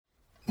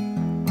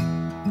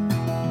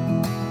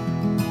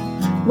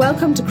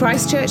Welcome to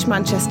Christchurch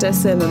Manchester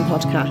Sermon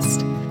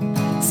Podcast.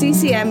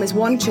 CCM is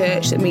one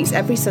church that meets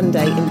every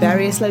Sunday in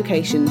various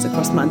locations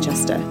across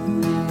Manchester.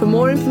 For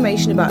more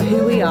information about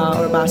who we are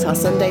or about our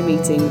Sunday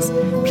meetings,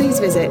 please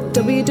visit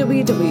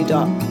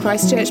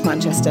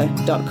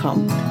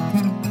www.christchurchmanchester.com.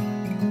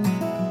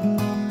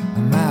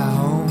 My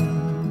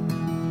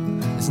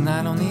home is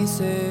not on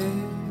this earth,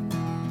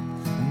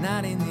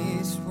 not in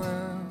this world.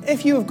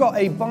 If you have got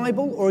a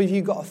Bible or if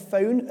you've got a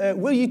phone,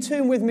 will you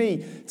turn with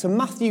me to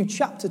Matthew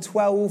chapter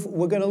 12?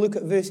 We're going to look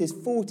at verses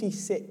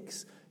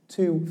 46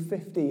 to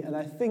 50, and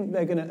I think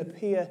they're going to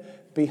appear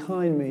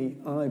behind me,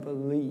 I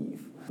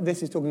believe.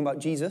 This is talking about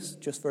Jesus,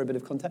 just for a bit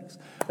of context.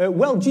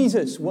 While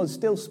Jesus was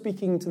still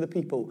speaking to the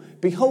people,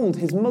 behold,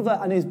 his mother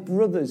and his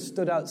brothers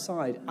stood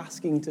outside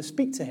asking to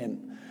speak to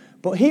him.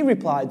 But he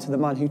replied to the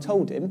man who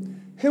told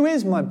him, "Who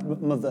is my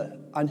mother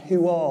and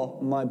who are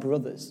my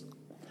brothers?"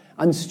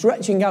 And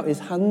stretching out his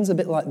hands a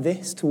bit like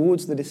this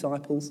towards the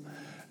disciples,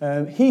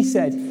 he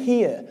said,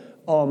 "Here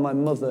are my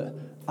mother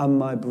and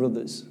my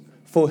brothers.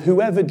 For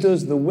whoever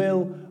does the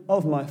will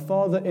of my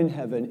Father in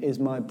heaven is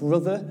my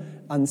brother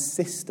and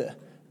sister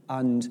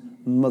and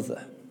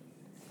mother."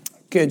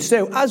 Good.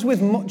 So, as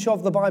with much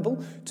of the Bible,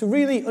 to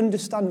really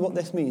understand what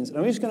this means, and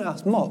I'm just going to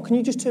ask Mark, can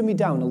you just turn me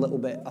down a little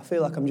bit? I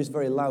feel like I'm just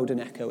very loud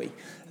and echoey.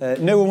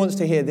 No one wants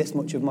to hear this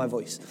much of my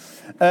voice.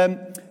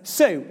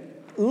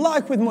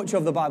 Like with much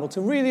of the Bible,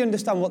 to really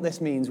understand what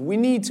this means, we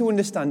need to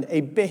understand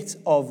a bit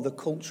of the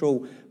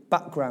cultural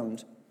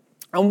background.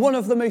 And one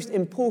of the most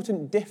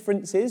important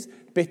differences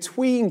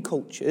between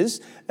cultures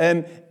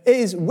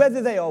is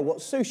whether they are what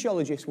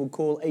sociologists would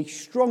call a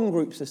strong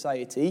group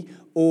society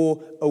or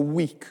a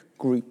weak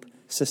group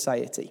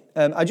society.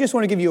 I just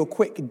want to give you a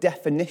quick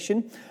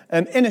definition.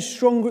 In a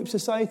strong group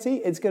society,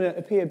 it's going to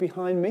appear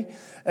behind me.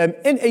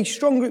 In a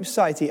strong group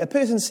society, a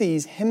person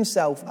sees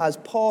himself as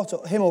part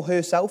of, him or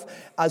herself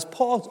as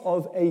part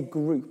of a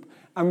group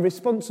and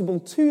responsible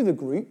to the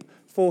group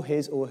for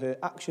his or her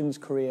actions,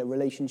 career,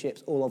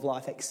 relationships, all of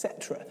life,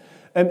 etc.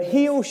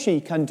 He or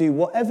she can do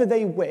whatever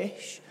they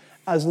wish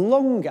as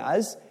long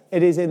as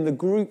it is in the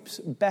group's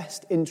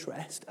best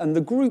interest, and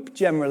the group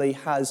generally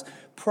has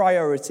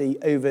priority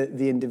over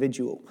the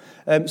individual.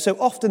 So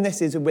often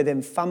this is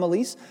within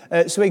families.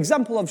 So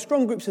example of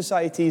strong group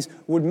societies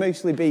would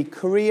mostly be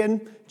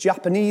Korean,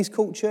 Japanese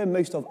culture,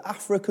 most of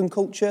African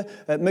culture,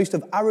 most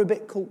of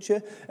Arabic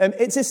culture.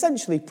 It's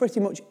essentially pretty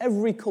much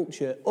every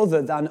culture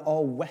other than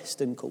our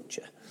Western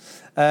culture.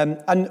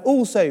 And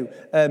also,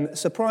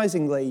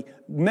 surprisingly,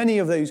 many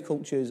of those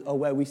cultures are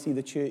where we see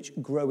the church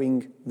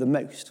growing the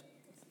most.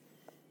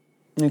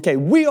 Okay,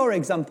 we are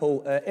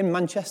example, in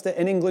Manchester,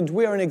 in England,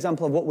 we are an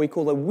example of what we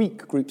call a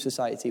weak group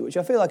society, which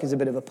I feel like is a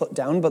bit of a put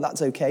down, but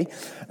that's okay.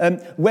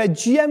 Where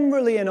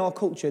generally in our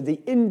culture,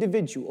 the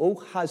individual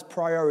has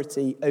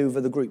priority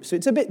over the group. So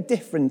it's a bit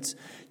different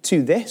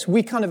to this.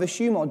 We kind of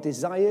assume our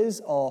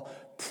desires, our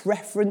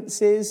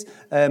preferences,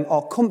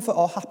 our comfort,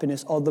 our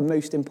happiness are the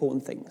most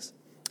important things.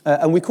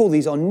 And we call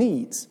these our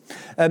needs.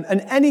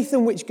 And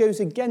anything which goes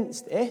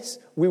against this,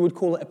 we would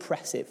call it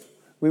oppressive.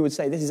 We would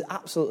say this is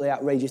absolutely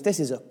outrageous. This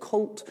is a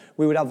cult.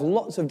 We would have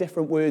lots of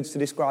different words to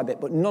describe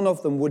it, but none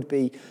of them would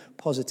be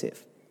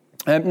positive.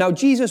 Now,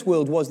 Jesus'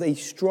 world was a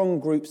strong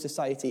group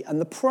society,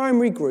 and the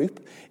primary group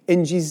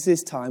in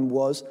Jesus' time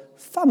was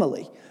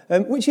family,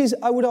 which is,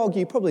 I would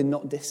argue, probably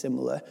not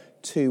dissimilar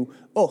to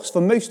us. For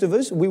most of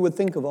us, we would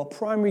think of our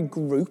primary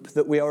group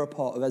that we are a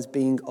part of as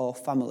being our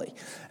family.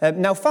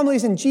 Now,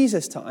 families in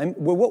Jesus' time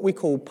were what we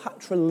call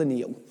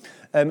patrilineal,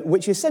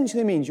 which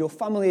essentially means your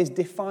family is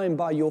defined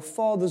by your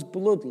father's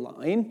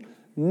bloodline,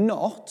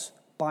 not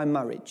by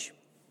marriage.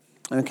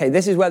 Okay,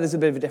 this is where there's a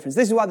bit of a difference.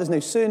 This is why there's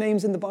no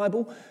surnames in the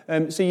Bible.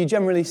 So you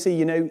generally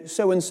see,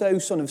 so-and-so,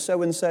 son of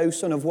so-and-so,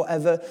 son of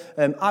whatever.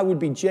 I would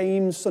be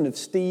James, son of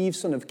Steve,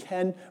 son of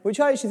Ken, which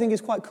I actually think is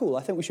quite cool.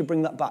 I think we should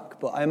bring that back,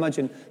 but I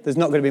imagine there's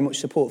not going to be much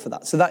support for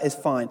that. So that is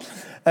fine.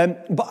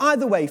 But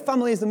either way,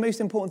 family is the most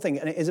important thing,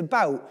 and it is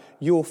about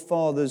your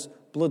father's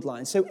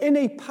bloodline. So in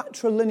a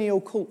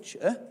patrilineal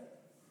culture,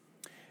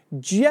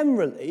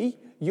 generally,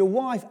 your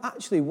wife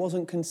actually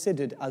wasn't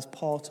considered as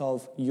part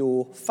of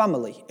your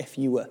family if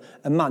you were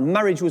a man.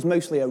 Marriage was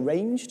mostly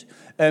arranged.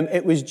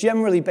 It was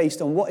generally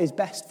based on what is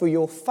best for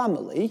your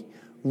family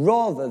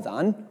rather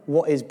than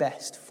what is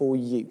best for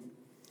you.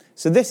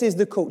 So this is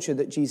the culture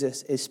that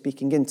Jesus is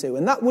speaking into.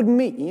 And that would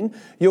mean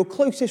your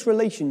closest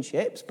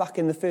relationships back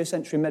in the first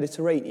century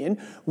Mediterranean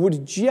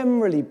would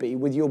generally be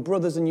with your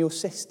brothers and your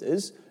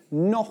sisters,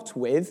 not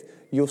with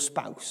your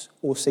spouse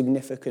or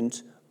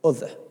significant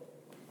other.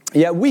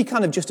 Yeah, we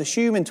kind of just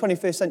assume in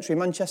 21st century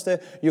Manchester,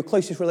 your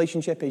closest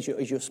relationship is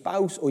your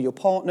spouse or your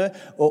partner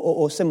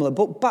or similar.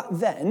 But back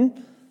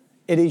then,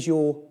 it is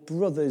your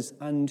brothers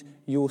and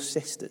your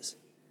sisters.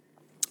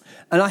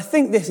 And I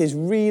think this is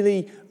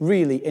really,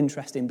 really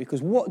interesting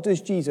because what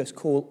does Jesus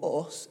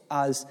call us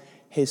as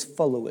his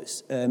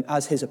followers,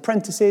 as his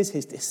apprentices,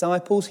 his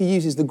disciples? He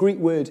uses the Greek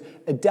word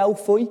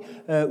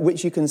adelphoi,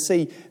 which you can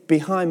see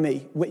behind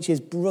me, which is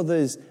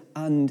brothers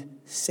and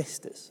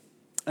sisters.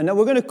 And now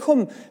we're going to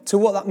come to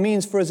what that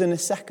means for us in a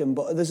second,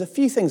 but there's a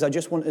few things I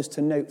just want us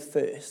to note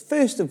first.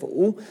 First of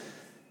all,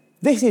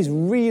 this is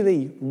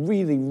really,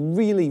 really,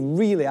 really,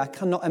 really, I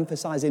cannot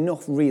emphasize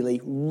enough, really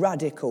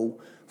radical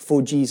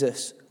for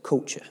Jesus'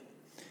 culture.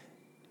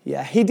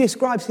 Yeah, he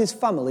describes his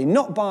family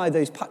not by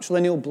those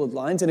patrilineal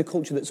bloodlines in a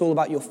culture that's all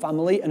about your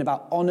family and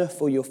about honour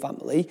for your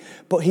family,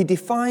 but he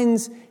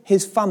defines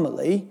his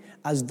family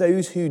as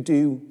those who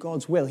do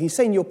God's will. He's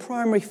saying your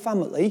primary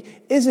family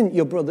isn't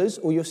your brothers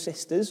or your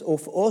sisters, or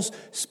for us,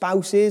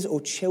 spouses or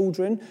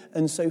children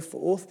and so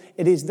forth.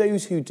 It is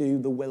those who do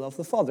the will of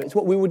the Father. It's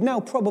what we would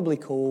now probably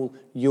call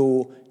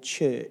your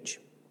church.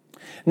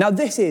 Now,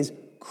 this is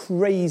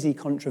crazy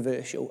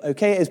controversial,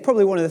 okay? It's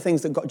probably one of the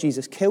things that got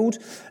Jesus killed.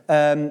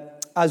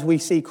 As we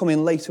see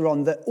coming later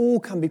on, that all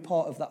can be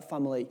part of that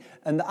family.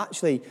 And that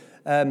actually,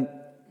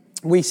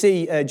 we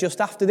see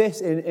just after this,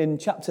 in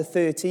chapter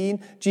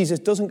 13, Jesus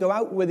doesn't go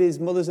out with his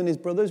mothers and his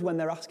brothers when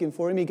they're asking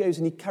for him. He goes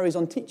and he carries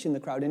on teaching the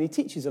crowd, and he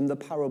teaches them the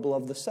parable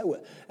of the sower.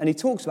 And he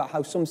talks about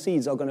how some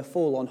seeds are going to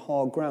fall on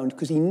hard ground,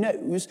 because he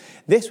knows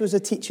this was a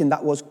teaching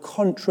that was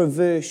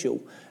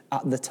controversial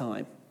at the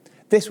time.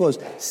 This was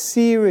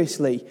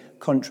seriously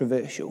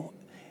controversial.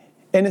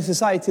 In a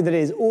society that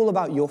is all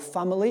about your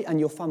family and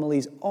your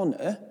family's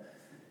honour,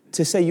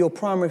 to say your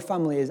primary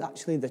family is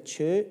actually the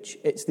church,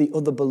 it's the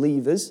other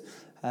believers,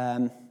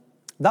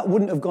 that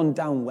wouldn't have gone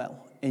down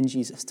well in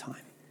Jesus'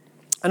 time.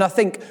 And I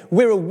think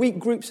we're a weak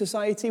group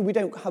society. We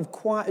don't have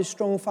quite as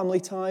strong family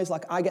ties.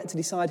 Like, I get to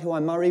decide who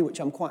I marry, which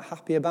I'm quite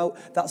happy about.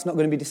 That's not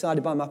going to be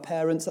decided by my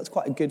parents. That's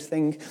quite a good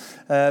thing.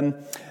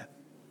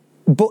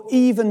 But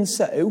even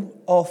so,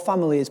 our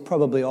family is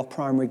probably our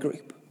primary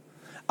group.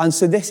 And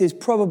so this is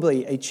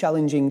probably a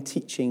challenging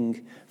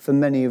teaching for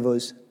many of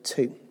us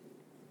too.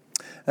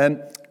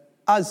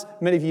 As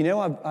many of you know,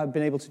 I've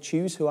been able to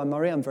choose who I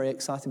marry. I'm very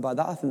excited by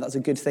that. I think that's a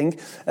good thing.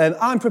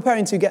 I'm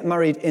preparing to get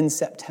married in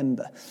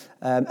September.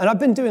 And I've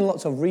been doing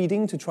lots of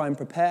reading to try and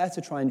prepare,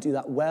 to try and do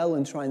that well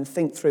and try and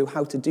think through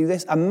how to do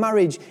this. And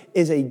marriage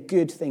is a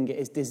good thing. It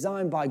is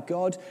designed by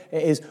God.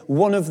 It is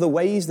one of the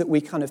ways that we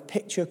kind of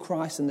picture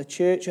Christ and the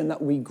church and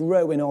that we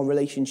grow in our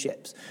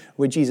relationships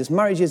with Jesus.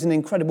 Marriage is an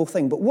incredible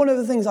thing. But one of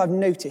the things I've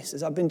noticed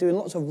as I've been doing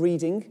lots of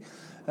reading,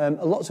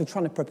 lots of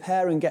trying to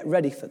prepare and get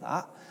ready for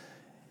that,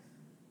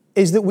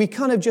 is that we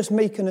kind of just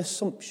make an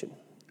assumption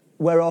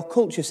where our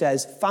culture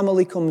says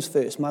family comes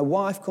first, my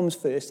wife comes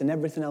first, and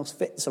everything else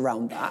fits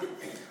around that.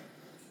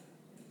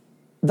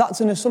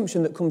 That's an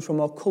assumption that comes from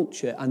our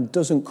culture and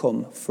doesn't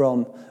come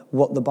from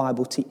what the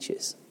Bible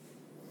teaches.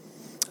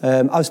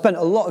 I've spent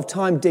a lot of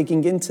time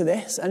digging into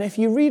this, and if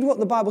you read what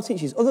the Bible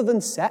teaches, other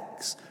than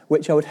sex,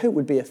 which I would hope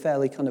would be a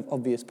fairly kind of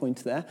obvious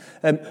point there,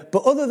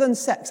 but other than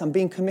sex and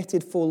being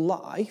committed for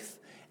life,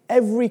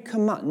 every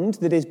command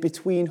that is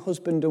between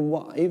husband and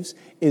wives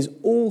is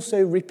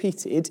also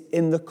repeated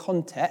in the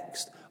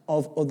context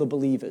of other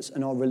believers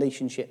and our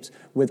relationships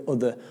with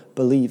other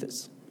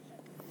believers.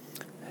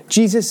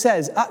 Jesus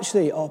says,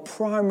 actually, our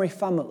primary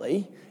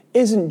family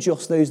isn't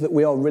just those that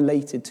we are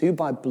related to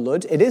by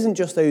blood. It isn't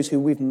just those who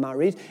we've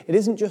married. It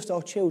isn't just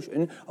our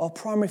children. Our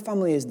primary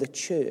family is the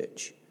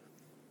church.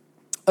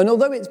 And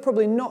although it's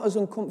probably not as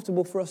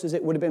uncomfortable for us as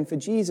it would have been for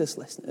Jesus'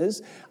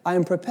 listeners, I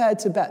am prepared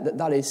to bet that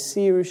that is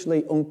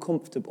seriously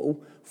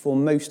uncomfortable for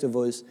most of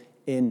us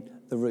in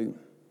the room.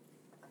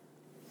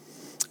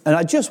 And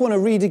I just want to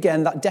read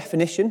again that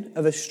definition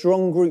of a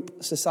strong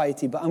group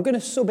society, but I'm going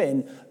to sub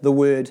in the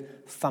word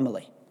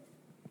family.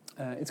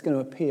 It's going to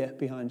appear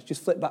behind.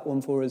 Just flip back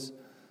one for us.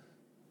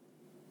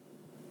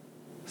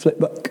 Flip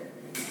back.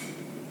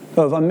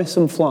 Oh, have I missed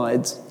some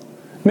slides?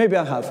 Maybe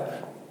I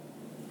have.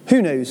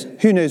 Who knows?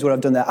 Who knows what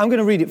I've done there? I'm going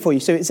to read it for you.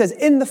 So it says,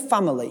 in the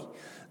family,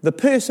 the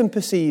person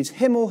perceives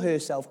him or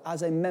herself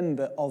as a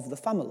member of the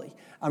family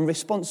and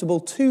responsible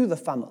to the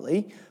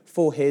family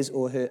for his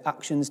or her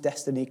actions,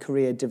 destiny,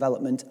 career,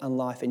 development, and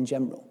life in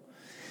general.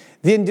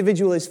 The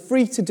individual is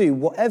free to do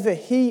whatever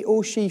he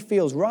or she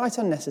feels right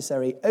and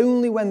necessary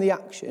only when the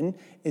action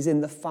is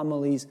in the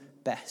family's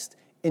best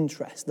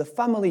interest. The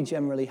family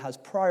generally has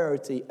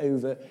priority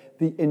over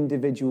the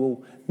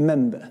individual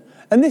member.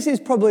 And this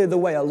is probably the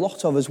way a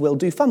lot of us will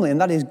do family,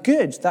 and that is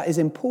good, that is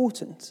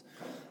important.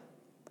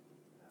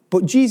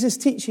 But Jesus'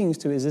 teachings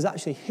to us is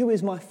actually, who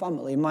is my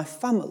family? My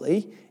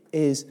family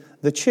is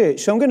the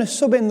church. So I'm going to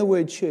sub in the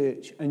word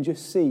church and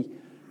just see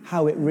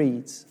how it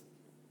reads.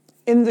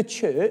 In the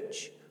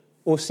church,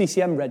 or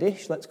CCM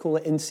Reddish, let's call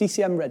it in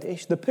CCM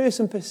Reddish, the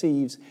person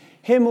perceives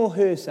him or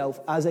herself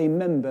as a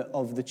member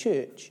of the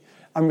church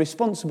and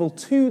responsible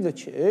to the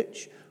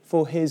church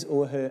for his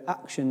or her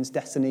actions,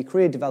 destiny,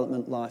 career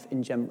development, life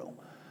in general.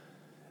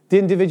 The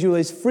individual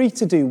is free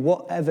to do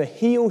whatever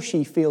he or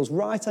she feels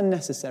right and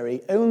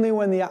necessary only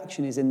when the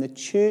action is in the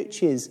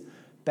church's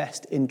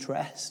best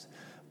interest.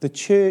 The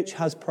church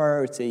has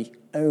priority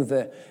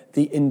over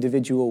the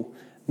individual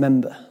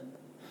member.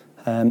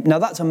 Now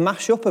that's a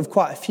mashup of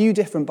quite a few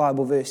different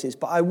Bible verses,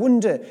 but I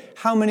wonder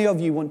how many of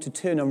you want to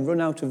turn and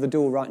run out of the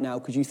door right now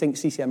because you think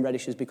CCM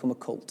Reddish has become a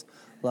cult.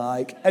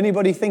 Like,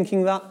 anybody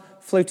thinking that,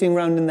 floating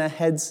around in their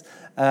heads?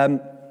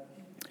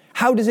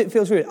 How does it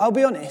feel to read? I'll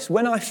be honest,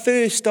 when I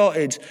first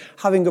started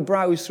having a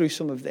browse through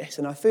some of this,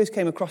 and I first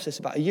came across this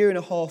about 1.5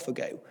 years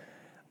ago,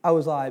 I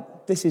was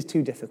like, this is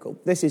too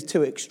difficult. This is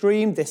too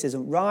extreme. This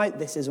isn't right.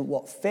 This isn't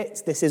what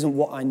fits. This isn't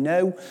what I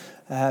know.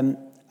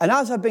 And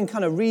as I've been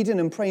kind of reading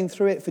and praying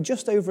through it for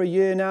just over a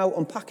year now,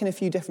 unpacking a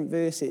few different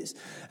verses,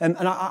 and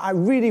I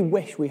really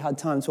wish we had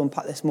time to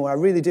unpack this more. I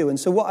really do. And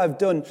so what I've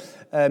done,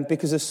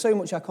 because there's so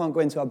much I can't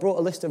go into, I brought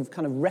a list of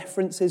kind of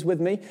references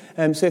with me.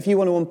 So if you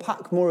want to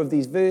unpack more of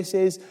these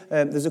verses,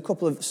 there's a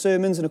couple of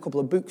sermons and a couple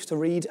of books to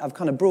read. I've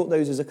kind of brought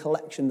those as a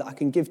collection that I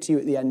can give to you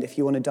at the end if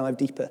you want to dive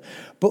deeper.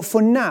 But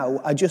for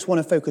now, I just want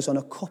to focus on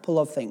a couple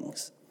of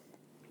things.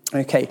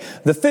 Okay,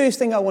 the first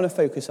thing I want to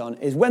focus on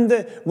is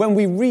when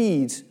we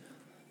read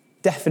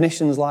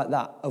definitions like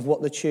that of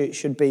what the church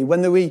should be,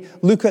 when we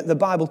look at the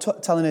Bible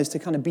telling us to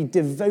kind of be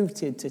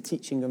devoted to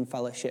teaching and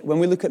fellowship, when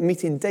we look at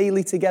meeting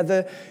daily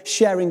together,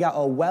 sharing out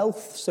our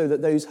wealth so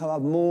that those who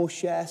have more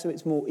share, so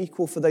it's more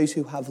equal for those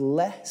who have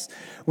less,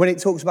 when it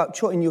talks about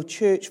putting your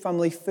church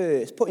family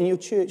first, putting your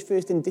church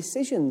first in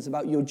decisions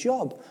about your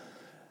job,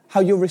 how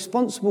you're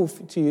responsible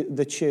to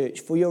the church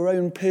for your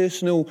own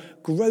personal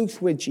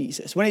growth with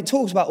Jesus. When it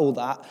talks about all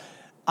that,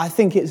 I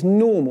think it's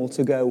normal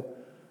to go,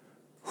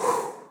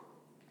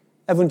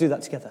 everyone do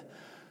that together.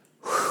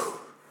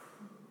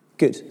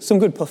 Good. Some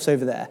good puffs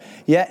over there.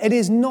 Yeah, it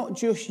is not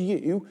just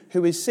you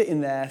who is sitting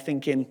there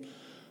thinking,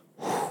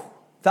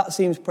 that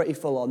seems pretty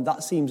full on.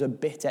 That seems a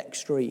bit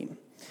extreme.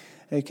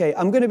 Okay,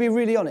 I'm going to be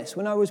really honest.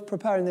 When I was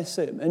preparing this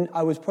sermon,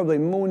 I was probably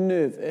more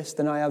nervous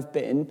than I have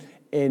been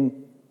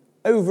in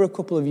over a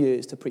couple of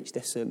years to preach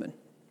this sermon.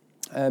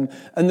 And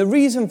the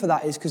reason for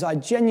that is because I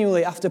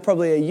genuinely, after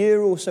probably a year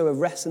or so of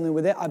wrestling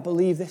with it, I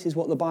believe this is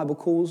what the Bible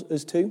calls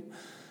us to.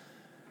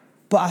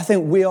 But I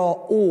think we are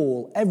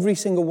all, every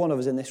single one of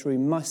us in this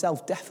room,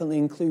 myself definitely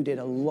included,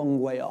 a long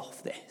way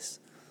off this.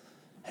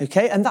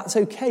 Okay? And that's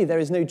okay. There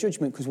is no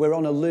judgment because we're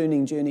on a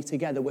learning journey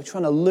together. We're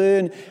trying to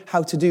learn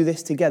how to do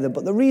this together.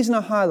 But the reason I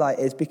highlight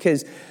is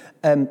because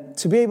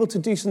to be able to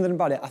do something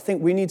about it, I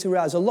think we need to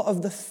realize a lot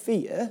of the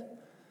fear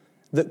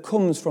that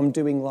comes from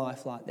doing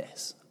life like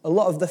this, a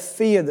lot of the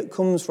fear that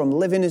comes from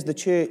living as the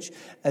church,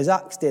 as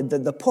Acts did,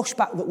 the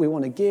pushback that we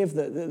want to give,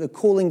 the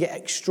calling it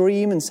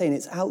extreme and saying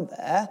it's out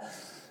there,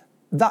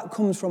 that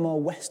comes from our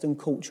Western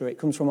culture. It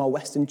comes from our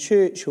Western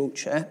church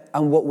culture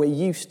and what we're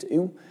used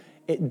to.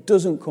 It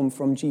doesn't come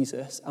from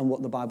Jesus and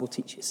what the Bible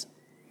teaches.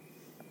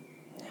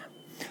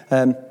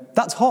 Yeah.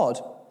 That's hard.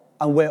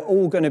 And we're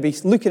all going to be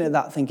looking at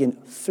that thinking,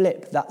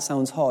 flip, that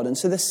sounds hard. And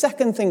so the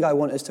second thing I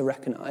want us to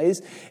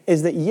recognize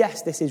is that,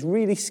 yes, this is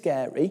really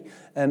scary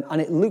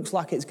and it looks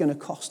like it's going to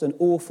cost an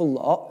awful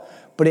lot,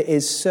 but it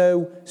is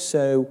so,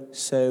 so,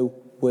 so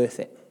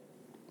worth it.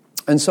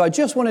 And so I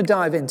just want to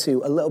dive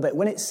into a little bit.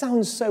 When it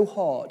sounds so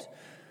hard,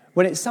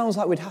 when it sounds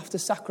like we'd have to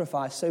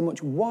sacrifice so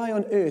much, why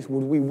on earth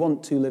would we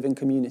want to live in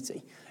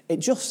community? It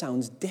just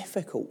sounds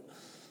difficult.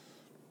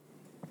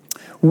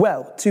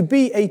 Well, to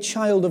be a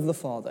child of the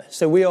Father,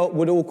 so we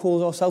would all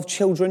call ourselves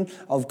children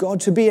of God.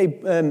 To be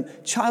a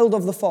child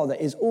of the Father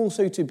is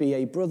also to be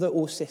a brother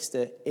or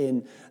sister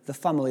in the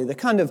family. The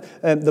kind of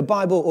the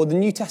Bible or the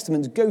New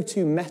Testament's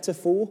go-to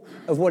metaphor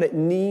of what it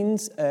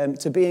means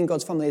to be in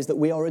God's family is that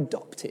we are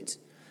adopted.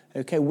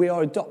 Okay, we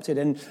are adopted.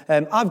 And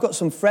I've got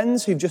some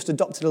friends who've just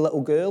adopted a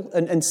little girl,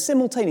 and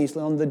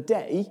simultaneously on the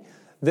day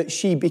that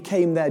she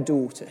became their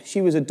daughter. She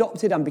was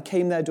adopted and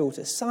became their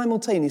daughter.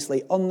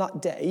 Simultaneously, on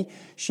that day,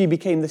 she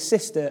became the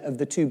sister of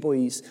the two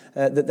boys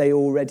that they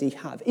already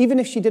have. Even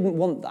if she didn't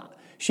want that.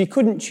 She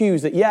couldn't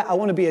choose that, I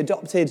want to be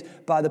adopted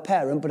by the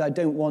parent, but I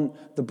don't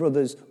want the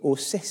brothers or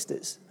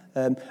sisters.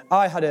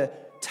 I had a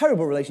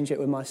terrible relationship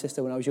with my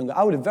sister when I was younger.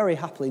 I would have very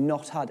happily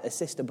not had a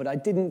sister, but I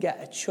didn't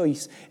get a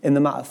choice in the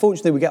matter.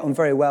 Fortunately, we get on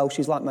very well.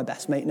 She's like my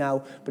best mate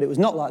now, but it was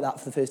not like that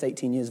for the first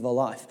 18 years of our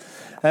life.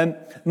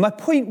 My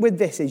point with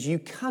this is you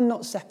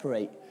cannot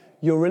separate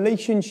your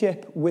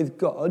relationship with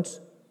God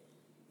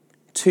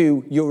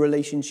to your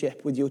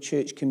relationship with your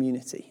church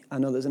community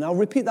and others. And I'll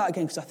repeat that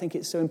again because I think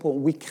it's so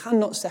important. We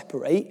cannot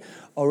separate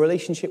our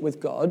relationship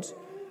with God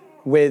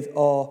with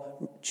our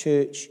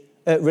church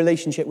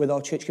relationship with our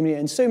church community.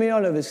 And so many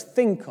of us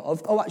think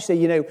of,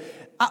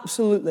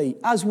 absolutely,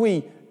 as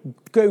we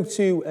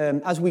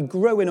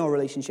grow in our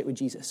relationship with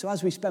Jesus, so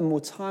as we spend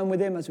more time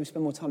with him, as we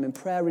spend more time in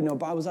prayer, in our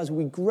Bibles, as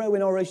we grow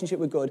in our relationship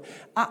with God,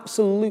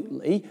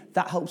 absolutely,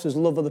 that helps us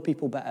love other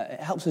people better. It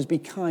helps us be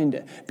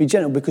kinder, be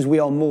gentle, because we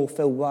are more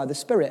filled by the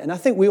Spirit. And I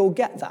think we all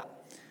get that.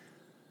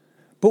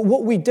 But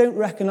what we don't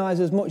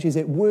recognize as much is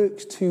it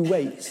works two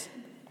ways.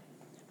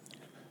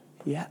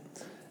 Yeah.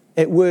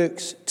 It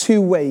works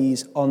two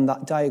ways on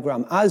that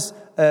diagram. As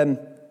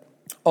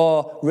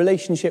our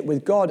relationship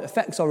with God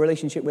affects our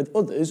relationship with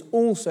others,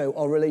 also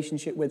our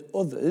relationship with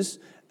others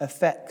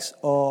affects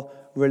our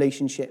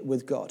relationship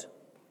with God.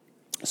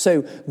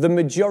 So the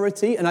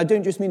majority, and I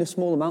don't just mean a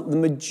small amount, the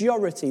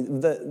majority,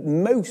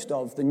 most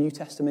of the New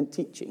Testament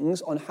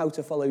teachings on how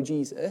to follow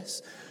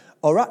Jesus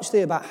are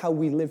actually about how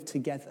we live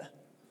together.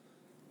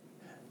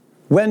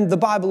 When the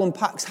Bible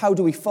unpacks how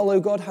do we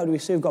follow God, how do we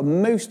serve God,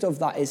 most of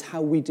that is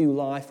how we do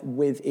life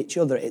with each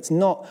other. It's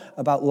not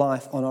about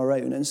life on our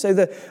own. And so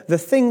the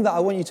thing that I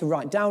want you to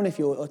write down if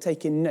you're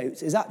taking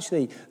notes is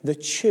actually the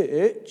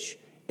church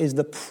is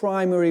the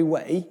primary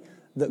way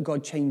that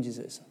God changes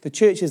us. The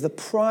church is the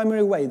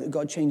primary way that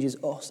God changes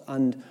us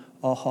and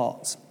our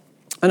hearts.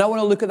 And I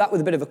want to look at that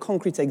with a bit of a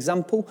concrete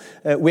example.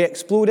 We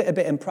explored it a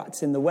bit in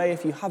Practice in the Way.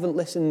 If you haven't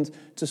listened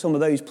to some of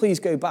those, please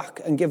go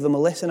back and give them a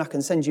listen. I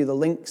can send you the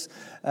links.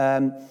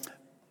 But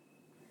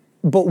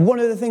one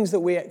of the things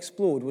that we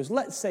explored was,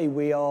 let's say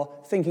we are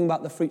thinking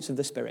about the fruits of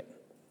the Spirit.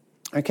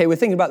 Okay, we're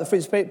thinking about the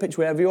fruits of the Spirit, picture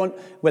whatever you want,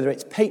 whether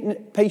it's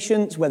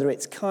patience, whether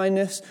it's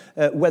kindness,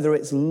 whether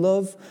it's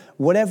love,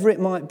 whatever it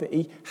might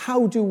be.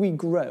 How do we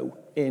grow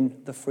in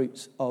the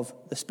fruits of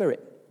the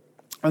Spirit?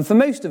 And for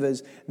most of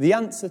us, the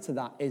answer to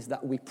that is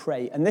that we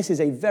pray. And this is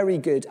a very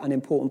good and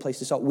important place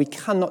to start. We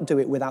cannot do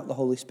it without the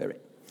Holy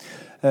Spirit.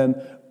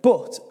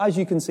 But as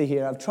you can see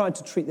here, I've tried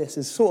to treat this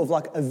as sort of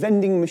like a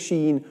vending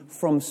machine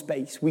from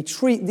space. We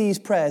treat these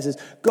prayers as,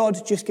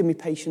 God, just give me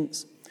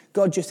patience.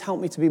 God, just help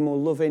me to be more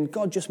loving.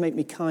 God, just make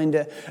me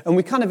kinder. And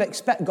we kind of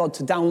expect God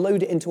to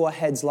download it into our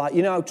heads, like,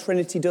 you know how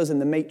Trinity does in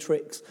The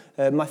Matrix?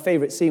 My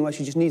favourite scene where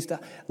she just needs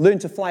to learn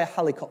to fly a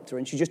helicopter,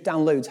 and she just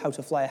downloads how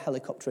to fly a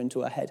helicopter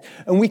into her head.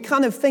 And we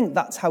kind of think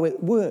that's how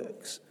it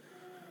works.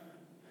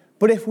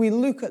 But if we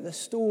look at the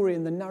story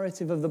and the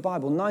narrative of the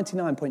Bible,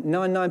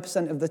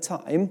 99.99% of the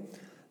time,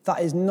 that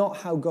is not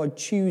how God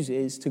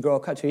chooses to grow our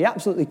character. He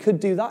absolutely could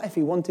do that if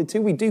he wanted to.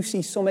 We do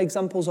see some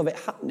examples of it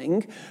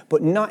happening,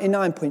 but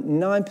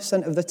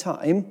 99.9% of the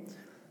time,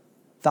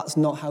 that's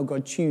not how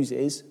God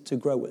chooses to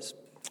grow us.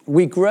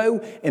 We grow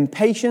in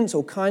patience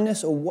or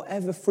kindness or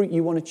whatever fruit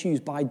you want to choose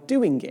by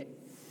doing it.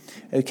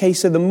 Okay,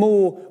 so the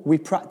more we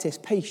practice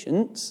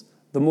patience,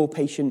 the more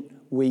patient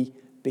we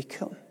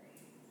become.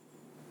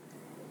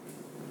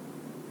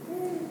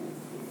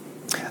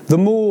 The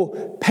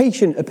more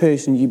patient a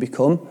person you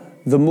become,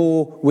 the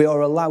more we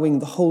are allowing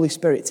the Holy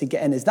Spirit to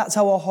get in us. That's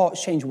how our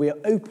hearts change. We are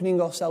opening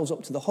ourselves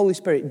up to the Holy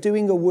Spirit,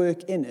 doing a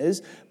work in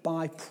us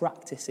by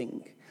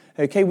practicing.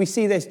 Okay, we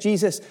see this.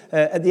 Jesus,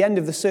 at the end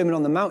of the Sermon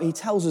on the Mount, he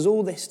tells us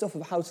all this stuff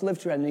of how to live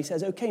together. And he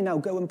says, okay, now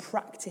go and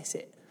practice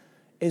it,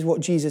 is what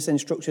Jesus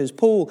instructs us.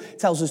 Paul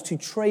tells us to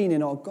train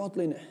in our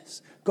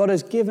godliness. God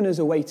has given us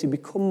a way to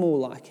become more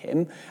like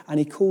him, and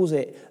he calls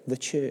it the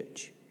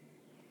church.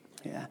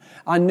 Yeah,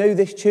 I know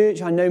this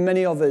church, I know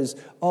many of us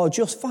are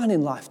just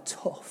finding life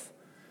tough.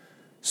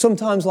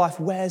 Sometimes life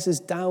wears us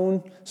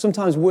down.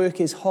 Sometimes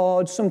work is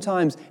hard.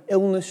 Sometimes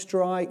illness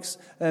strikes.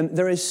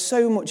 There is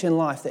so much in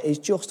life that is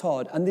just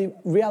hard. And the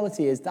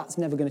reality is that's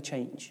never going to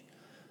change.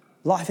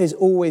 Life is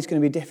always going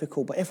to be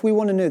difficult. But if we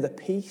want to know the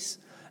peace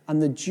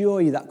and the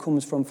joy that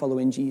comes from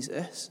following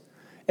Jesus,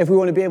 if we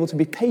want to be able to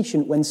be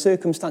patient when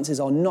circumstances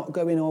are not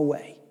going our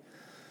way,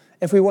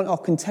 if we want our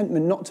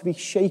contentment not to be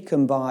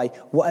shaken by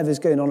whatever's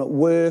going on at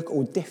work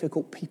or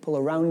difficult people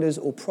around us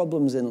or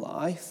problems in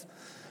life,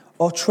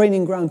 our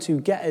training ground to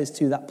get us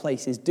to that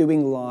place is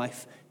doing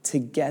life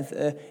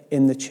together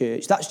in the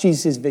church. That's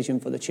Jesus' vision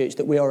for the church,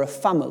 that we are a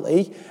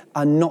family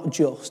and not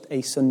just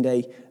a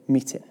Sunday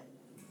meeting.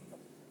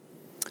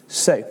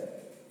 So,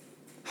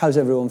 how's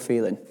everyone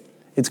feeling?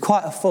 It's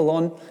quite a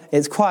full-on,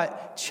 it's quite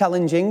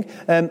challenging.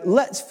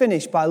 Let's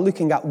finish by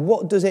looking at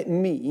what does it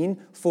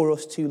mean for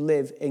us to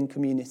live in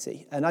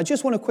community. And I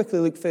just want to quickly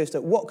look first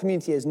at what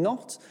community is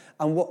not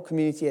and what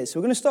community is. So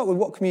we're going to start with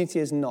what community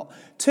is not.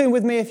 Turn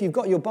with me, if you've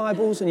got your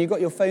Bibles and you've got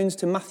your phones,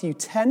 to Matthew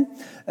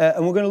 10,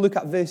 and we're going to look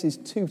at verses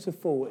 2 to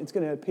 4. It's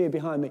going to appear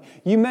behind me.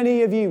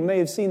 Many of you may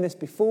have seen this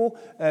before.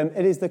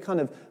 It is the kind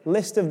of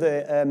list of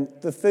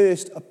the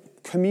first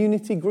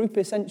community group,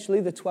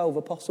 essentially, the 12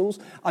 apostles.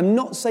 I'm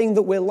not saying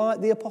that we're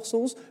like the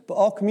apostles, but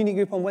our community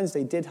group on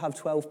Wednesday did have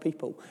 12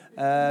 people.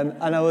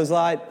 And I was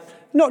like,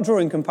 not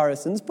drawing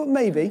comparisons, but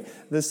maybe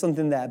there's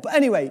something there. But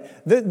anyway,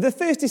 the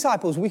first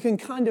disciples, we can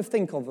kind of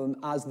think of them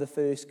as the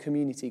first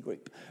community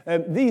group.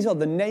 These are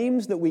the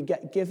names that we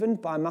get given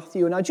by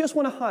Matthew, and I just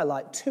want to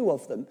highlight two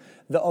of them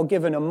that are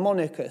given a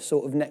moniker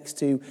sort of next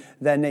to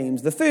their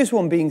names. The first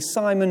one being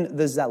Simon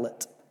the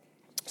Zealot.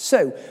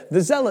 So,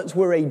 the Zealots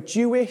were a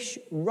Jewish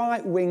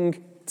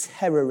right-wing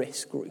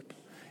terrorist group.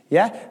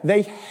 Yeah?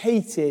 They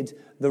hated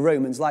the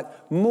Romans, like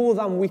more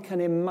than we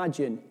can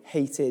imagine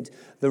hated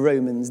the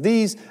Romans.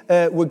 These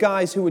were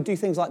guys who would do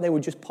things like they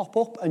would just pop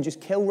up and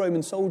just kill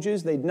Roman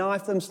soldiers. They'd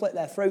knife them, slit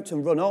their throats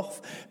and run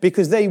off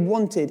because they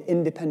wanted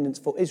independence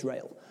for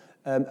Israel.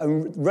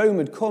 And Rome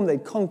had come,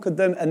 they'd conquered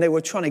them, and they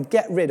were trying to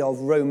get rid of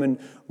Roman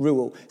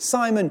rule.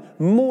 Simon,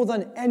 more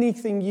than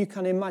anything you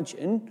can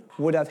imagine,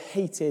 would have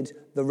hated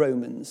the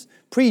Romans.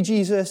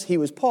 Pre-Jesus, he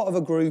was part of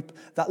a group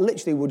that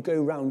literally would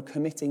go around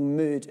committing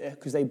murder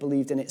because they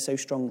believed in it so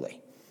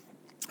strongly.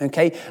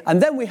 Okay,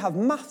 and then we have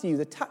Matthew,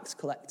 the tax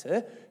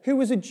collector, who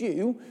was a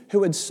Jew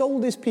who had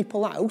sold his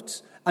people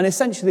out and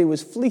essentially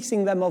was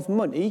fleecing them of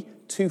money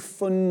to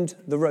fund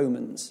the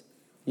Romans.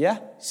 Yeah?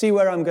 See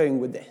where I'm going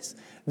with this?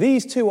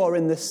 These two are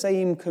in the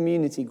same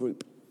community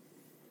group.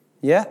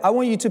 Yeah? I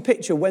want you to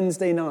picture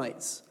Wednesday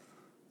nights.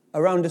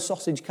 around a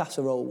sausage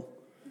casserole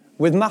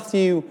with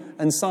Matthew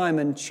and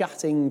Simon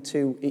chatting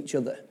to each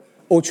other,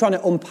 or trying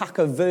to unpack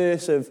a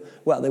verse of,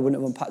 well, they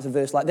wouldn't have unpacked a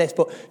verse like this,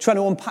 but trying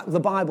to unpack the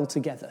Bible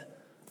together.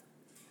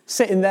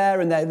 Sitting there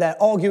and they're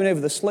arguing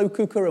over the slow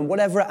cooker and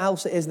whatever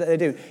else it is that they're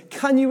doing.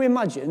 Can you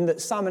imagine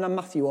that Simon and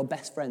Matthew are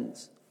best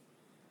friends?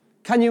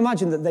 Can you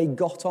imagine that they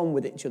got on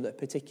with each other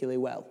particularly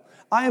well?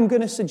 I am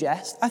going to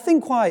suggest, I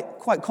think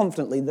quite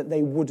confidently, that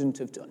they wouldn't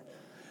have done.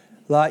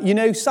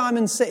 Like,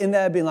 Simon's sitting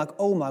there being like,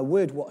 oh my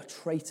word, what a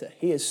traitor.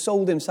 He has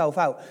sold himself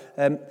out.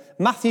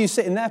 Matthew's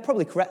sitting there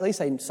probably correctly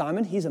saying,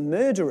 Simon, he's a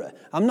murderer.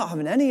 I'm not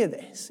having any of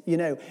this.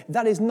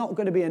 That is not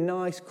going to be a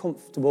nice,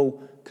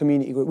 comfortable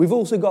community group.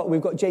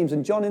 We've got James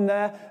and John in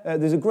there.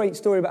 There's a great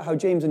story about how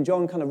James and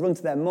John kind of run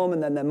to their mum,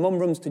 and then their mum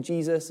runs to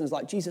Jesus and is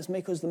like, Jesus,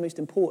 make us the most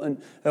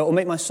important, or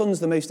make my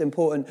sons the most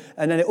important.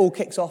 And then it all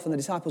kicks off and the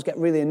disciples get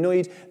really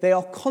annoyed. They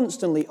are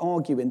constantly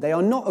arguing. They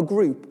are not a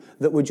group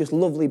that were just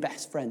lovely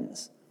best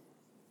friends.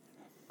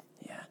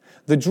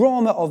 The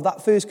drama of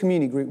that first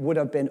community group would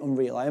have been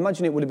unreal. I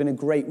imagine it would have been a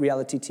great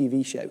reality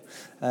TV show,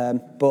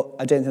 but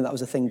I don't think that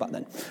was a thing back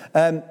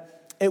then.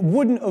 It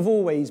wouldn't have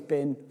always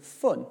been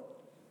fun,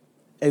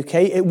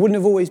 okay? It wouldn't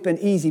have always been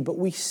easy, but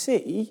we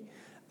see,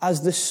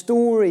 as the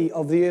story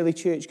of the early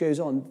church goes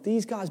on,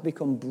 these guys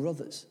become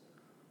brothers.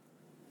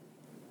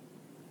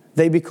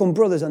 They become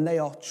brothers and they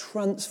are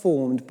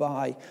transformed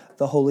by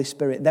the Holy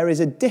Spirit. There is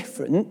a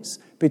difference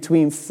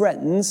between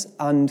friends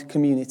and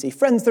community.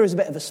 Friends, there is a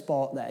bit of a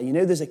spark there.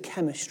 There's a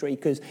chemistry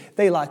because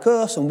they like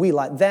us and we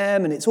like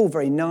them, and it's all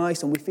very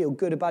nice and we feel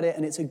good about it,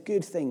 and it's a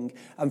good thing.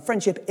 And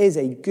friendship is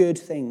a good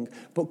thing,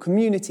 but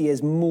community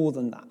is more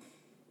than that.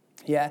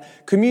 Yeah,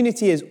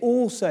 community is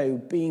also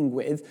being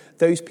with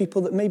those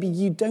people that maybe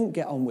you don't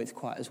get on with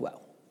quite as well.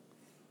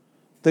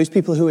 Those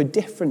people who are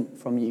different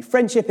from you.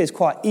 Friendship is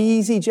quite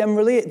easy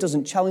generally. It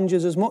doesn't challenge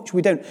us as much.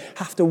 We don't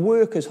have to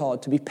work as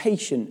hard to be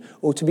patient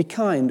or to be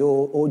kind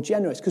or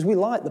generous because we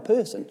like the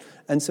person.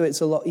 And so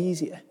it's a lot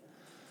easier.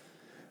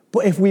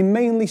 But if we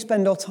mainly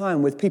spend our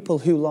time with people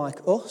who like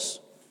us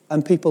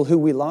and people who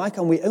we like,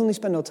 and we only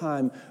spend our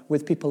time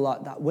with people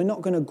like that, we're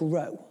not going to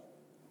grow.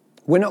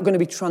 We're not going to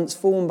be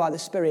transformed by the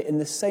Spirit in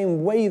the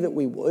same way that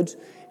we would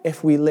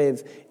if we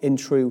live in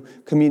true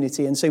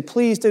community. And so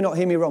please do not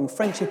hear me wrong.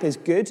 Friendship is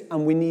good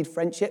and we need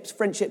friendships.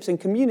 Friendships in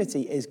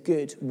community is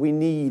good. We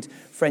need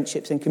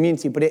friendships in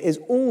community. But it is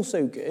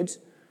also good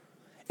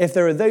if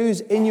there are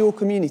those in your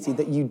community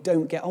that you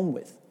don't get on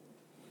with.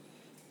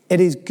 It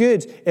is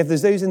good if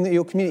there's those in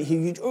your community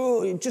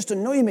who you just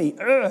annoy me.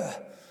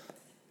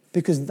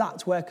 Because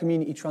that's where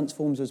community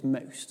transforms us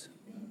most.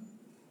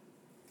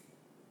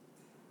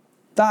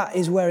 That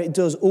is where it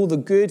does all the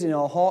good in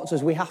our hearts,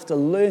 as we have to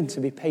learn to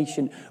be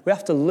patient. We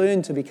have to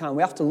learn to be kind.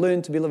 We have to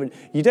learn to be loving.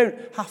 You don't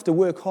have to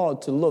work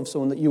hard to love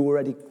someone that you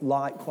already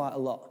like quite a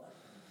lot.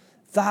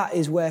 That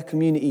is where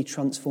community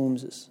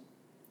transforms us.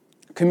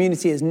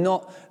 Community is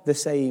not the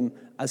same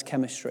as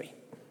chemistry.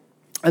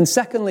 And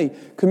secondly,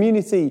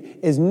 community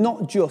is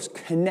not just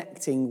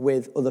connecting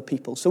with other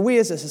people. So we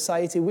as a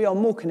society, we are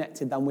more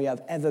connected than we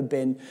have ever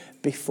been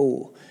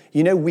before.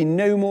 We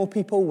know more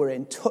people, we're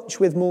in touch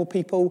with more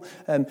people.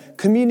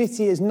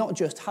 Community is not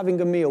just having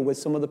a meal with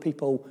some other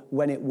people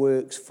when it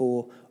works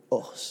for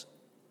us.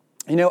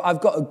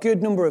 I've got a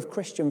good number of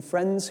Christian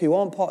friends who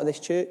aren't part of this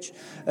church,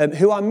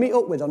 who I meet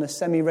up with on a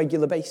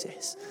semi-regular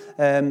basis.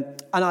 And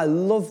I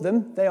love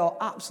them. They are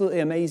absolutely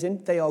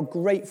amazing. They are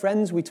great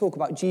friends. We talk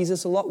about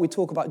Jesus a lot. We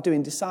talk about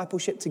doing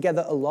discipleship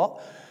together a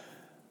lot.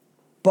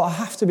 But I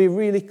have to be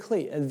really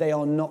clear, they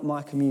are not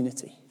my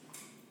community.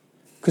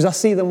 Because I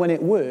see them when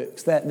it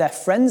works. They're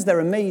friends,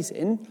 they're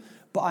amazing,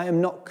 but I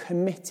am not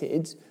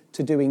committed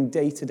to doing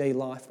day-to-day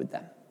life with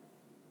them.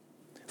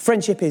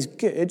 Friendship is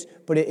good,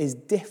 but it is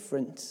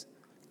different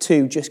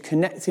to just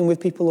connecting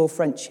with people or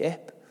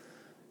friendship.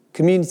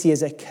 Community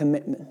is a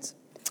commitment.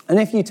 And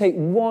if you take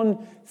one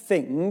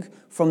thing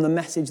from the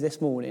message this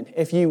morning,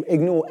 if you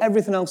ignore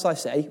everything else I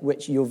say,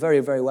 which you're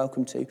very, very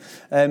welcome to,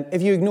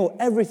 if you ignore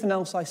everything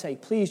else I say,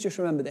 please just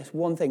remember this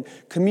one thing.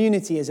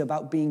 Community is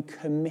about being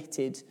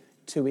committed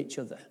to each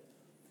other.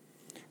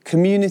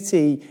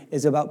 Community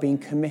is about being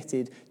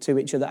committed to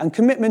each other. And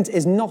commitment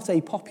is not a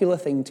popular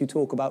thing to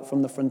talk about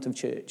from the front of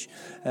church.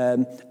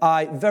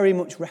 I very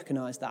much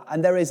recognise that.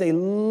 And there is a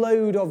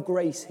load of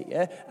grace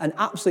here, an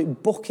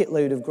absolute bucket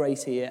load of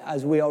grace here,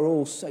 as we are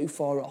all so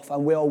far off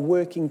and we are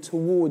working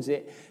towards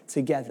it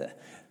together.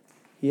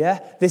 Yeah?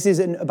 This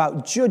isn't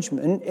about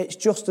judgment. It's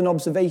just an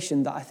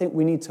observation that I think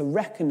we need to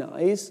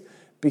recognise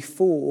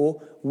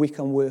before we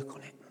can work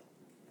on it.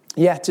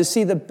 Yeah, to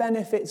see the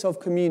benefits of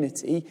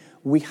community,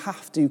 we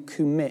have to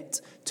commit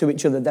to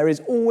each other. There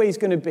is always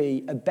going to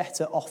be a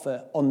better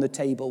offer on the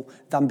table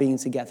than being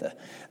together.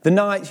 The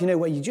nights,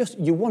 where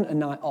you want a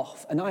night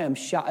off, and I am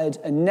shattered,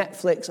 and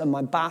Netflix and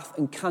my bath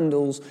and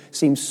candles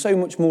seem so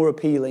much more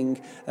appealing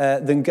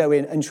than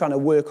going and trying to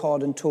work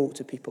hard and talk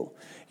to people.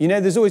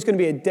 There's always going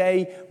to be a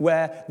day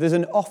where there's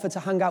an offer to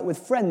hang out with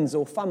friends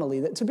or family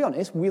that, to be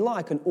honest, we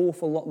like an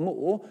awful lot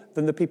more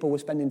than the people we're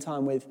spending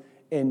time with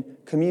in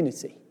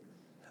community.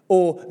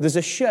 or there's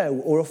a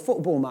show or a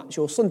football match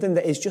or something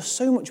that is just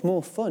so much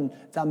more fun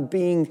than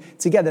being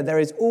together, there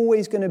is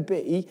always going to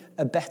be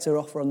a better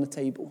offer on the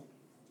table.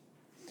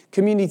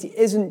 Community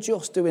isn't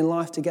just doing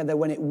life together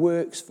when it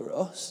works for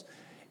us.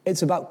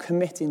 It's about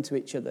committing to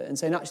each other and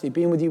saying, actually,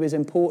 being with you is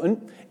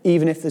important,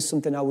 even if there's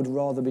something I would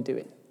rather be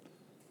doing.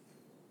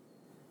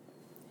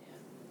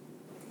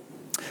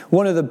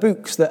 One of the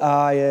books that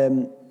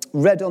I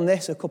read on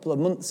this a couple of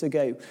months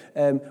ago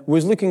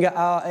was looking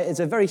at it's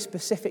a very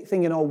specific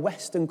thing in our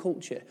Western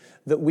culture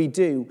that we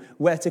do,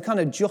 where to kind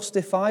of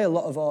justify a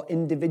lot of our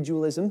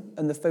individualism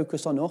and the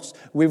focus on us,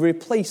 we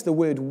replace the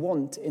word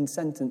want in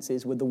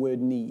sentences with the word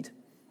need.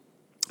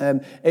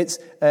 It's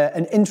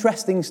an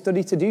interesting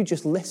study to do.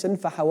 Just listen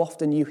for how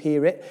often you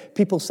hear it.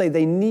 People say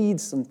they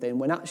need something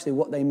when actually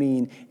what they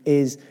mean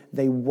is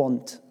they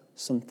want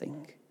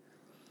something.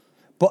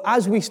 But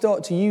as we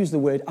start to use the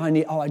word, I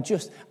need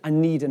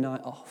a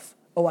night off.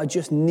 Oh, I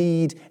just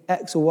need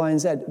X or Y and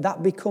Z.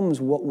 That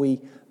becomes what we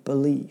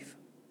believe.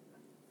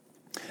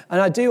 And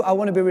I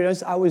want to be really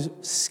honest, I was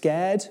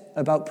scared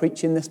about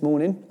preaching this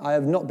morning. I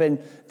have not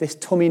been this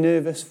tummy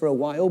nervous for a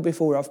while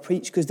before I've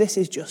preached, because this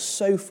is just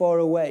so far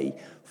away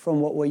from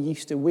what we're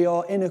used to. We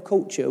are in a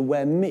culture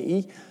where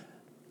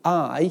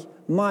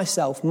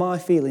myself, my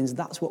feelings,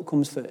 that's what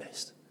comes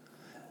first.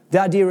 The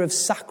idea of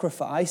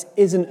sacrifice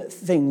isn't a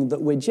thing that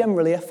we're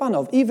generally a fan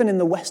of, even in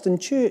the Western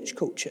church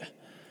culture.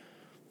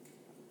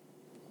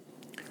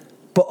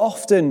 But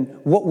often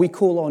what we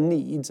call our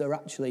needs are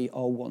actually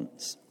our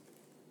wants.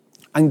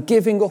 And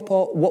giving up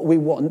what we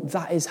want,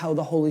 that is how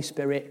the Holy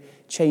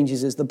Spirit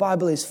changes us. The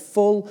Bible is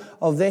full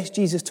of this.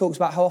 Jesus talks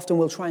about how often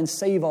we'll try and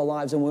save our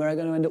lives and we're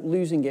going to end up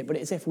losing it. But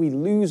it's if we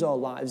lose our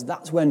lives,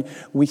 that's when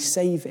we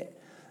save it.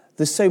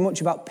 There's so much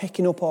about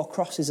picking up our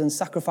crosses and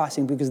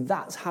sacrificing, because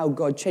that's how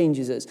God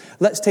changes us.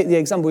 Let's take the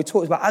example we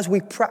talked about. As we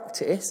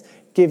practice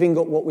giving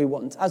up what we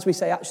want, as we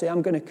say, actually,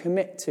 I'm going to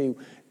commit to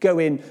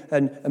going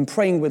and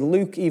praying with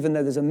Luke, even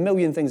though there's a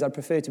million things I'd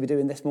prefer to be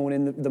doing this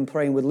morning than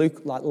praying with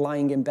Luke, like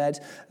lying in bed.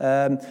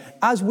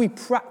 As we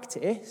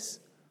practice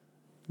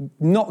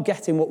not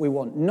getting what we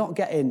want, not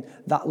getting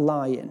that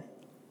lying,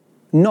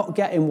 not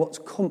getting what's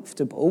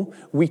comfortable,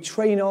 we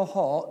train our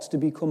hearts to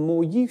become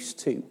more used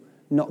to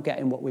not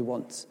getting what we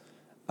want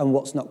and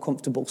what's not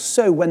comfortable.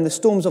 So when the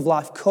storms of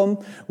life come,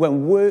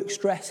 when work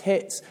stress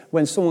hits,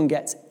 when someone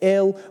gets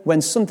ill,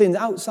 when something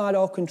outside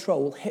our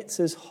control hits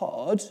us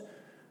hard,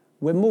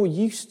 we're more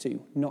used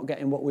to not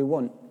getting what we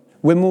want.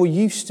 We're more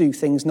used to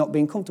things not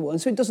being comfortable. And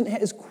so it doesn't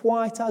hit us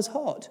quite as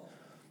hard.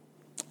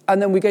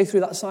 And then we go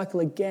through that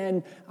cycle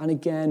again and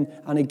again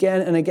and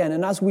again and again.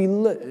 And as we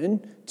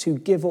learn to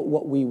give up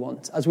what we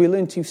want, as we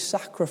learn to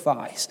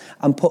sacrifice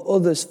and put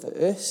others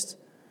first,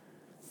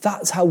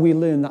 that's how we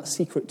learn that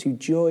secret to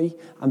joy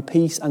and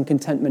peace and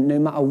contentment, no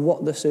matter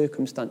what the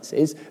circumstance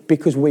is,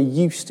 because we're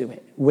used to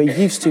it. We're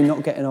used to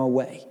not getting our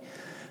way.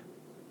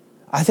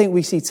 I think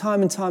we see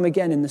time and time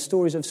again in the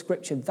stories of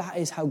Scripture, that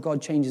is how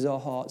God changes our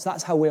hearts.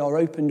 That's how we are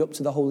opened up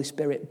to the Holy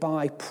Spirit,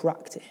 by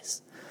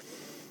practice.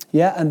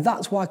 Yeah, and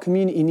that's why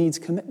community needs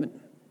commitment.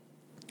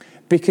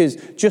 Because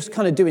just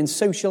kind of doing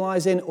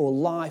socializing or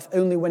life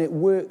only when it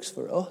works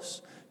for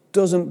us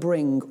doesn't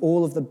bring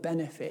all of the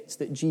benefits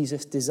that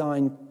Jesus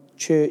designed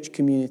church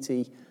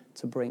community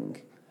to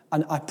bring.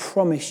 And I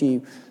promise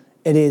you,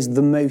 it is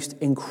the most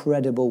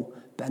incredible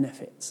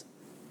benefits.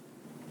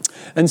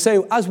 And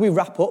so as we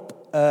wrap up,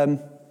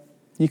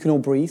 you can all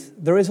breathe.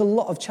 There is a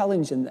lot of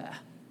challenge in there.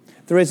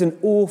 There is an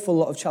awful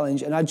lot of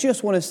challenge. And I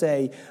just want to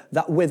say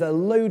that with a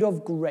load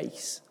of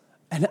grace,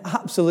 an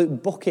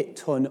absolute bucket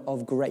ton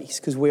of grace,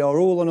 because we are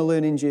all on a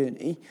learning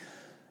journey,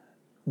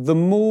 the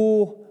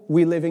more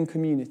we live in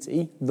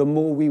community, the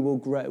more we will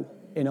grow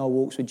in our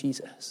walks with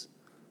Jesus.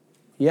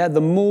 Yeah,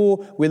 the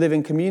more we live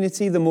in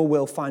community, the more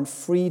we'll find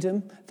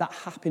freedom, that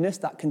happiness,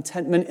 that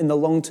contentment in the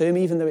long term,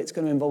 even though it's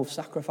going to involve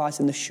sacrifice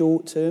in the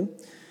short term.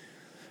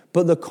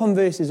 But the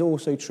converse is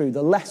also true.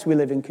 The less we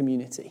live in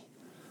community,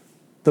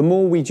 the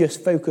more we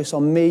just focus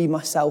on me,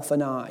 myself,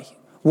 and I,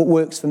 what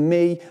works for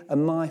me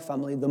and my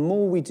family, the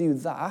more we do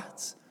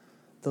that,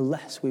 the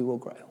less we will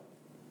grow.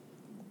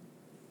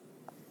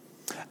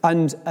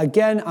 And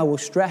again, I will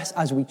stress,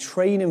 as we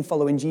train in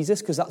following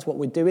Jesus, because that's what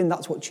we're doing,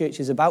 that's what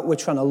church is about, we're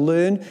trying to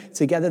learn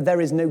together.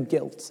 There is no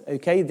guilt,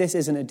 okay? This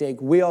isn't a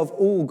dig. We have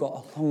all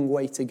got a long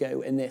way to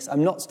go in this.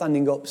 I'm not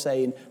standing up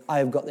saying, I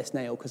have got this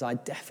nailed, because I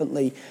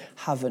definitely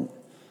haven't.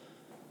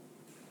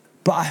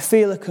 But I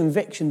feel a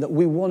conviction that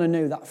we want to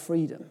know that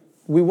freedom.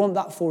 We want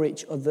that for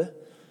each other.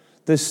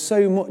 There's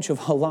so much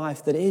of our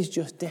life that is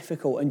just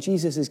difficult, and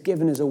Jesus has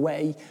given us a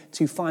way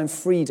to find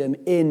freedom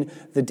in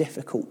the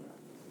difficult.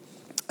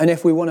 And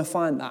if we want to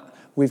find that,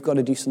 we've got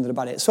to do something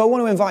about it. So I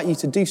want to invite you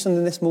to do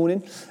something this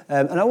morning,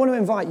 and I want to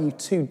invite you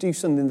to do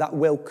something that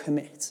will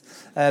commit.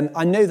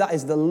 I know that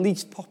is the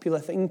least popular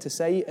thing to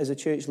say as a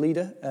church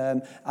leader,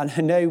 and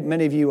I know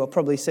many of you are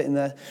probably sitting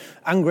there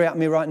angry at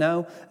me right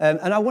now,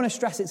 and I want to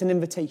stress it's an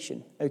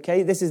invitation,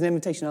 okay? This is an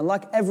invitation, and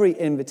like every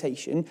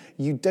invitation,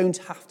 you don't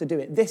have to do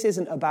it. This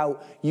isn't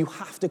about you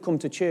have to come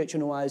to church,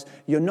 otherwise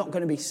you're not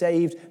going to be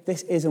saved.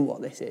 This isn't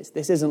what this is.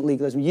 This isn't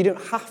legalism. You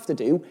don't have to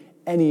do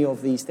any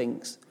of these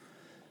things.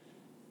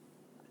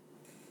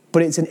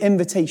 But it's an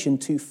invitation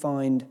to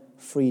find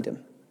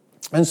freedom.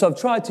 And so I've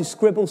tried to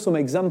scribble some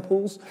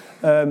examples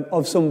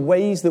of some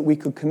ways that we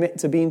could commit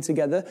to being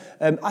together.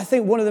 I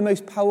think one of the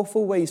most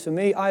powerful ways for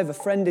me, I have a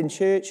friend in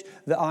church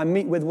that I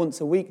meet with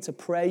once a week to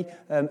pray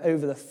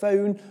over the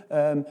phone.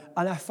 And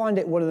I find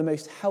it one of the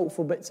most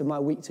helpful bits of my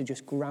week to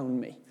just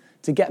ground me,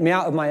 to get me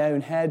out of my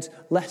own head,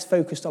 less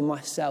focused on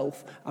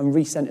myself and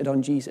recentered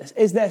on Jesus.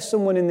 Is there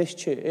someone in this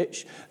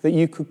church that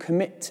you could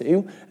commit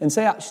to and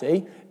say,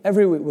 actually,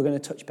 every week we're going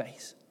to touch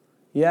base?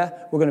 Yeah,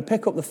 we're going to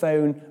pick up the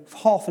phone for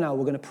half an hour,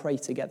 we're going to pray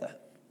together.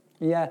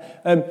 Yeah,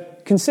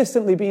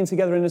 consistently being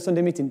together in a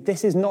Sunday meeting.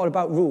 This is not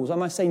about rules.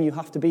 Am I saying you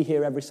have to be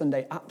here every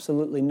Sunday?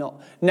 Absolutely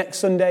not. Next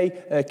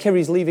Sunday,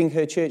 Kiri's leaving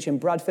her church in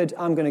Bradford.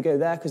 I'm going to go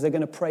there because they're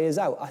going to pray us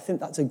out. I think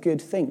that's a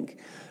good thing.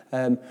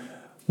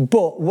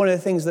 But one of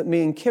the things that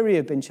me and Kiri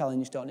have been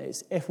challenged on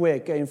is if we're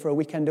going for a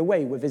weekend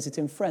away, we're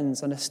visiting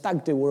friends on a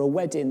stag do or a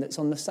wedding that's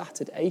on the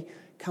Saturday,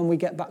 can we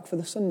get back for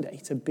the Sunday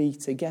to be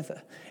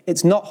together?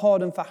 It's not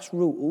hard and fast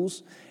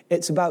rules.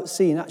 It's about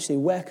seeing, actually,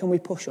 where can we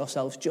push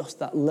ourselves just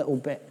that little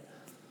bit?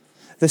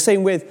 The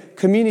same with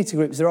community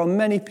groups. There are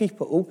many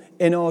people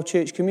in our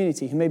church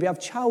community who maybe have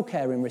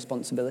childcaring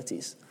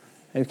responsibilities.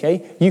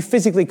 Okay? You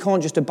physically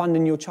can't just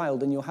abandon your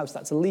child in your house.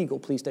 That's illegal.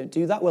 Please don't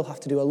do that. We'll have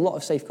to do a lot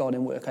of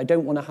safeguarding work. I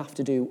don't want to have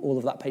to do all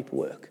of that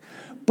paperwork.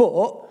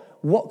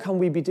 But what can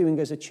we be doing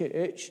as a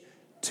church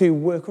to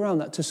work around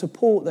that, to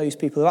support those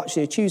people who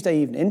actually a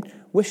Tuesday evening,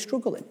 we're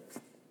struggling?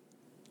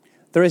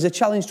 There is a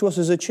challenge to us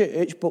as a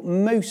church, but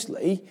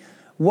mostly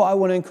what I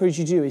want to encourage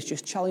you to do is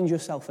just challenge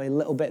yourself a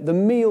little bit. The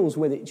meals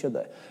with each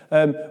other.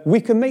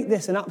 We can make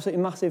this an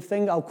absolutely massive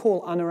thing. I'll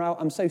call Anna out.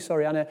 I'm so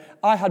sorry, Anna.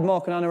 I had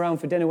Mark and Anna around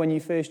for dinner when you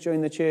first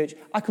joined the church.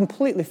 I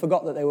completely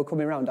forgot that they were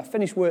coming around. I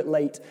finished work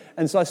late,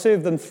 and so I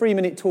served them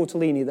 3-minute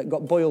tortellini that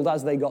got boiled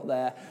as they got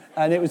there,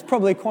 and it was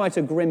probably quite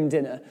a grim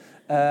dinner.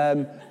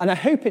 And I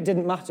hope it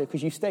didn't matter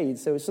because you stayed,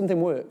 so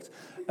something worked.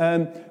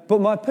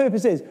 But my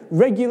purpose is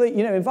regularly,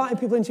 inviting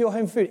people into your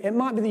home food. It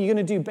might be that you're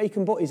going to do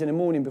bacon butties in the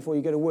morning before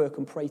you go to work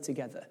and pray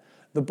together.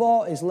 The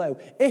bar is low.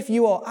 If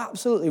you are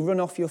absolutely run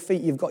off your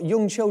feet, you've got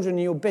young children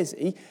and you're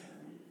busy,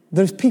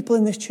 there's people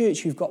in this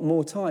church who've got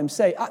more time.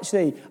 Say,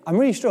 actually, I'm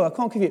really struggling. I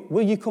can't give you,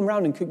 will you come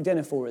round and cook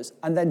dinner for us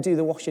and then do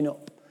the washing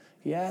up?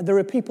 Yeah, there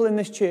are people in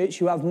this church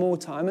who have more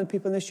time and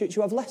people in this church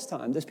who have less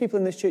time. There's people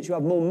in this church who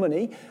have more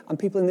money and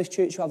people in this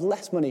church who have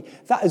less money.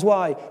 That is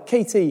why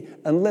Katie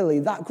and Lily,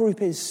 that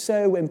group is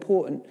so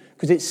important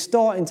because it's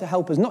starting to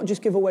help us not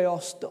just give away our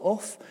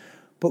stuff,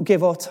 but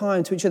give our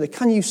time to each other.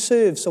 Can you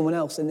serve someone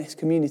else in this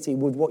community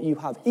with what you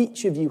have?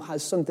 Each of you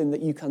has something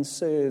that you can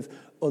serve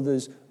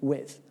others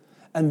with.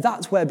 And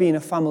that's where being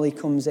a family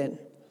comes in.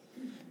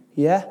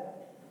 Yeah?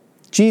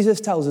 Jesus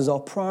tells us our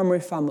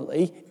primary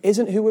family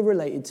isn't who we're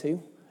related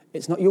to.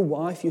 It's not your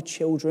wife, your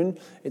children.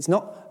 It's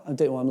not, I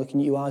don't know why I'm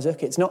looking at you,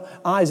 Isaac. It's not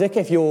Isaac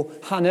if you're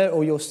Hannah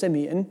or you're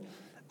Simeon.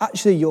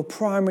 Actually, your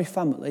primary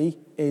family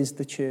is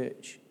the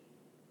church.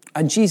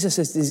 And Jesus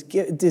has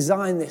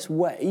designed this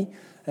way,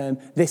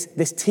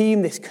 this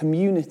team, this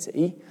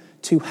community,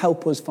 to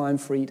help us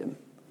find freedom.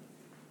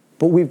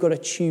 But we've got to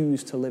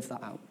choose to live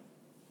that out.